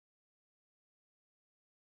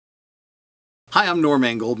Hi, I'm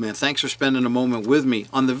Norman Goldman. Thanks for spending a moment with me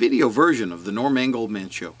on the video version of the Norman Goldman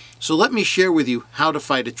Show. So let me share with you how to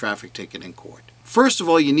fight a traffic ticket in court. First of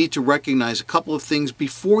all, you need to recognize a couple of things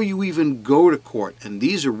before you even go to court, and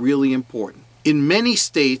these are really important. In many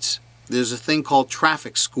states, there's a thing called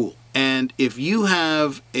traffic school. And if you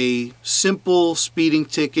have a simple speeding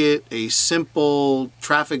ticket, a simple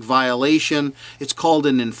traffic violation, it's called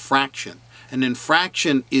an infraction. An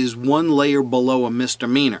infraction is one layer below a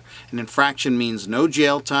misdemeanor. An infraction means no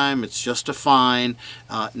jail time, it's just a fine.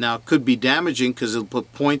 Now it could be damaging because it'll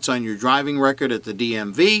put points on your driving record at the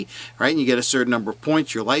DMV, right? And you get a certain number of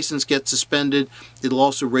points, your license gets suspended. It'll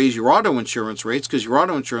also raise your auto insurance rates because your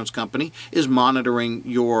auto insurance company is monitoring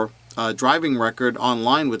your driving record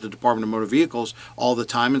online with the Department of Motor Vehicles all the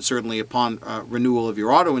time, and certainly upon renewal of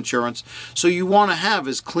your auto insurance. So you want to have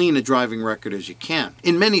as clean a driving record as you can.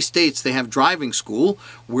 In many states they have driving school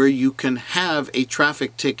where you can have a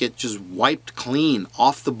traffic ticket just wiped clean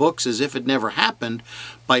off the books as if it never happened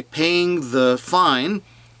by paying the fine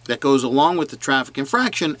that goes along with the traffic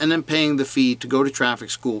infraction and then paying the fee to go to traffic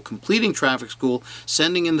school, completing traffic school,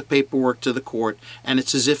 sending in the paperwork to the court, and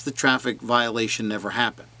it's as if the traffic violation never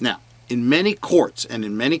happened. Now, in many courts and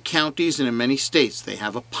in many counties and in many states, they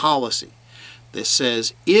have a policy that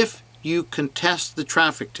says if you contest the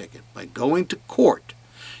traffic ticket by going to court,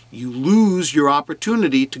 you lose your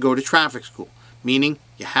opportunity to go to traffic school, meaning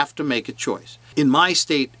you have to make a choice. In my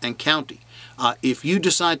state and county, if you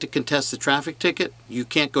decide to contest the traffic ticket, you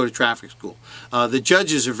can't go to traffic school. The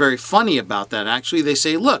judges are very funny about that, actually. They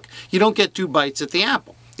say, look, you don't get two bites at the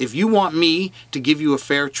apple. If you want me to give you a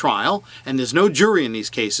fair trial, and there's no jury in these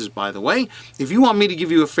cases, by the way, if you want me to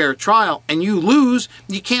give you a fair trial and you lose,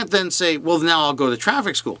 you can't then say, well, now I'll go to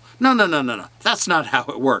traffic school. No. That's not how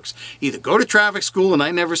it works. Either go to traffic school and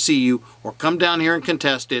I never see you, or come down here and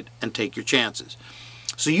contest it and take your chances.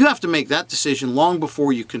 So you have to make that decision long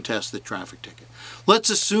before you contest the traffic ticket.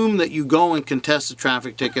 Let's assume that you go and contest the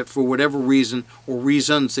traffic ticket for whatever reason or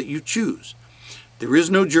reasons that you choose. There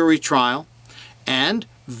is no jury trial, and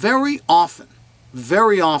very often,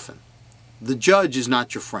 the judge is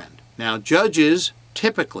not your friend. Now, judges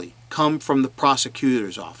typically come from the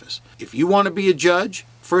prosecutor's office. If you want to be a judge,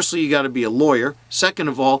 firstly, you got to be a lawyer. Second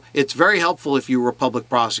of all, it's very helpful if you were a public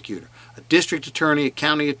prosecutor, a district attorney, a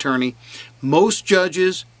county attorney. Most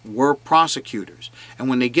judges were prosecutors. And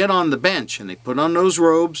when they get on the bench and they put on those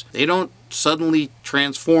robes, they don't suddenly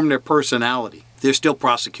transform their personality. They're still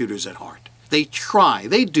prosecutors at heart. They try,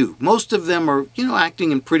 they do. Most of them are,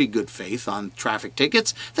 acting in pretty good faith on traffic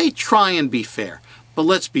tickets. They try and be fair. But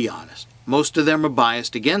let's be honest. Most of them are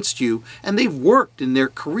biased against you, and they've worked in their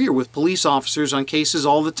career with police officers on cases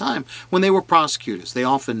all the time. When they were prosecutors, they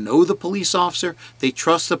often know the police officer, they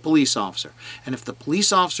trust the police officer. And if the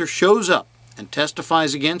police officer shows up and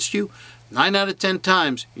testifies against you, 9 out of 10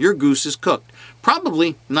 times, your goose is cooked.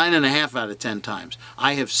 Probably 9.5 out of 10 times.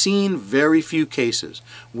 I have seen very few cases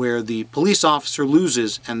where the police officer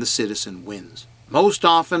loses and the citizen wins. Most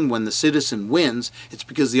often when the citizen wins, it's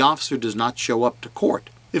because the officer does not show up to court.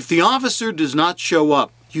 If the officer does not show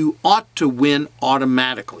up, you ought to win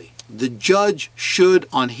automatically. The judge should,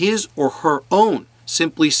 on his or her own,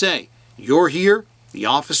 simply say, you're here, the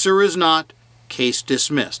officer is not, case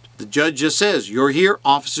dismissed. The judge just says, you're here,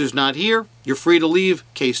 officer's not here, you're free to leave,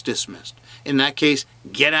 case dismissed. In that case,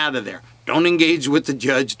 get out of there. Don't engage with the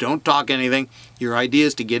judge, don't talk anything. Your idea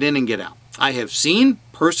is to get in and get out. I have seen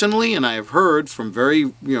personally, and I have heard from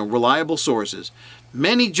very reliable sources,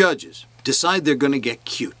 many judges decide they're going to get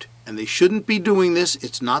cute. And they shouldn't be doing this.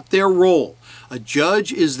 It's not their role. A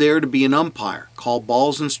judge is there to be an umpire, call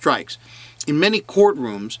balls and strikes. In many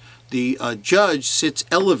courtrooms, the judge sits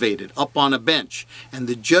elevated up on a bench. And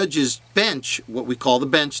the judge's bench, what we call the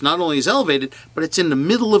bench, not only is elevated, but it's in the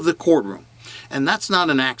middle of the courtroom. And that's not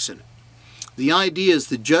an accident. The idea is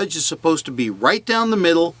the judge is supposed to be right down the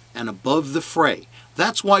middle and above the fray.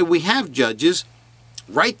 That's why we have judges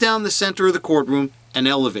right down the center of the courtroom and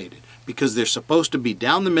elevated, because they're supposed to be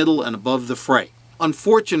down the middle and above the fray.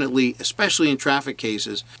 Unfortunately, especially in traffic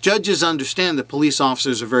cases, judges understand that police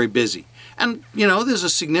officers are very busy. And, there's a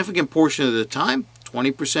significant portion of the time,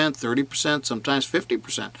 20%, 30%, sometimes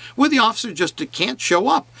 50%, where the officer just can't show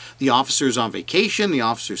up. The officer's on vacation, the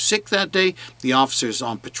officer's sick that day, the officer's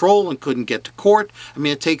on patrol and couldn't get to court. I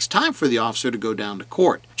mean, it takes time for the officer to go down to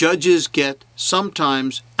court. Judges get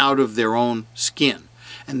sometimes out of their own skin,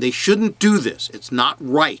 and they shouldn't do this. It's not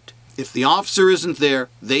right. If the officer isn't there,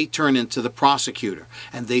 they turn into the prosecutor,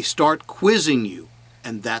 and they start quizzing you,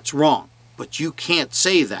 and that's wrong. But you can't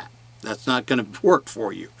say that. That's not going to work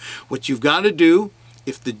for you. What you've got to do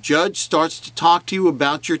If the judge starts to talk to you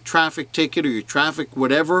about your traffic ticket or your traffic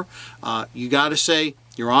whatever, you got to say,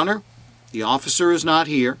 Your Honor, the officer is not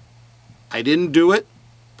here. I didn't do it.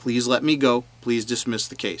 Please let me go. Please dismiss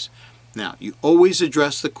the case. Now, you always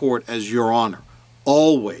address the court as Your Honor.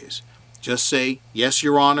 Always. Just say, yes,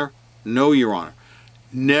 Your Honor, no, Your Honor.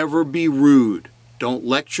 Never be rude. Don't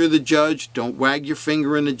lecture the judge. Don't wag your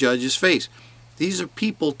finger in the judge's face. These are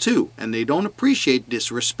people too, and they don't appreciate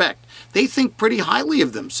disrespect. They think pretty highly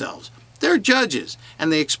of themselves. They're judges,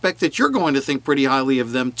 and they expect that you're going to think pretty highly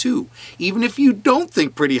of them too. Even if you don't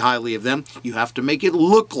think pretty highly of them, you have to make it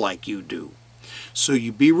look like you do. So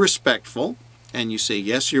you be respectful, and you say,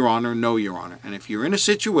 yes, Your Honor, no, Your Honor. And if you're in a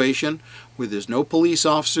situation where there's no police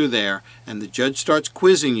officer there and the judge starts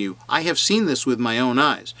quizzing you, I have seen this with my own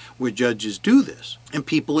eyes, where judges do this, and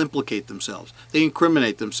people implicate themselves. They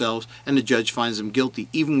incriminate themselves, and the judge finds them guilty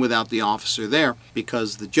even without the officer there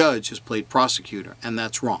because the judge has played prosecutor, and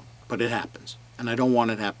that's wrong. But it happens, and I don't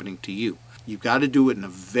want it happening to you. You've got to do it in a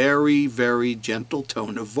very, very gentle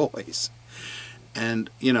tone of voice. And,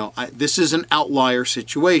 you know, this is an outlier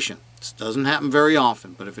situation. This doesn't happen very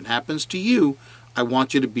often, but if it happens to you, I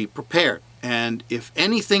want you to be prepared. And if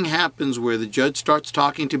anything happens where the judge starts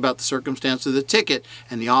talking to you about the circumstance of the ticket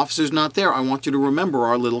and the officer's not there, I want you to remember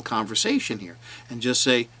our little conversation here and just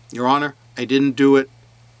say, Your Honor, I didn't do it.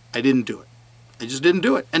 I didn't do it. I just didn't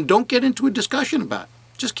do it. And don't get into a discussion about it.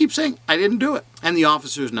 Just keep saying, I didn't do it. And the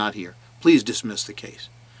officer's not here. Please dismiss the case.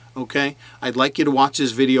 Okay? I'd like you to watch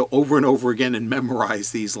this video over and over again and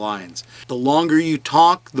memorize these lines. The longer you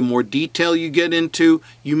talk, the more detail you get into.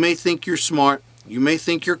 You may think you're smart. You may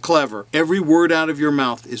think you're clever. Every word out of your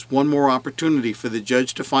mouth is one more opportunity for the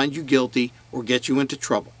judge to find you guilty or get you into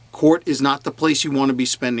trouble. Court is not the place you want to be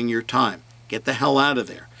spending your time. Get the hell out of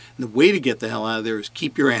there. And the way to get the hell out of there is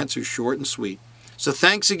keep your answers short and sweet. So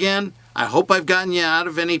thanks again. I hope I've gotten you out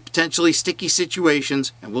of any potentially sticky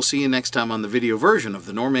situations, and we'll see you next time on the video version of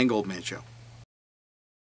the Norman Goldman Show.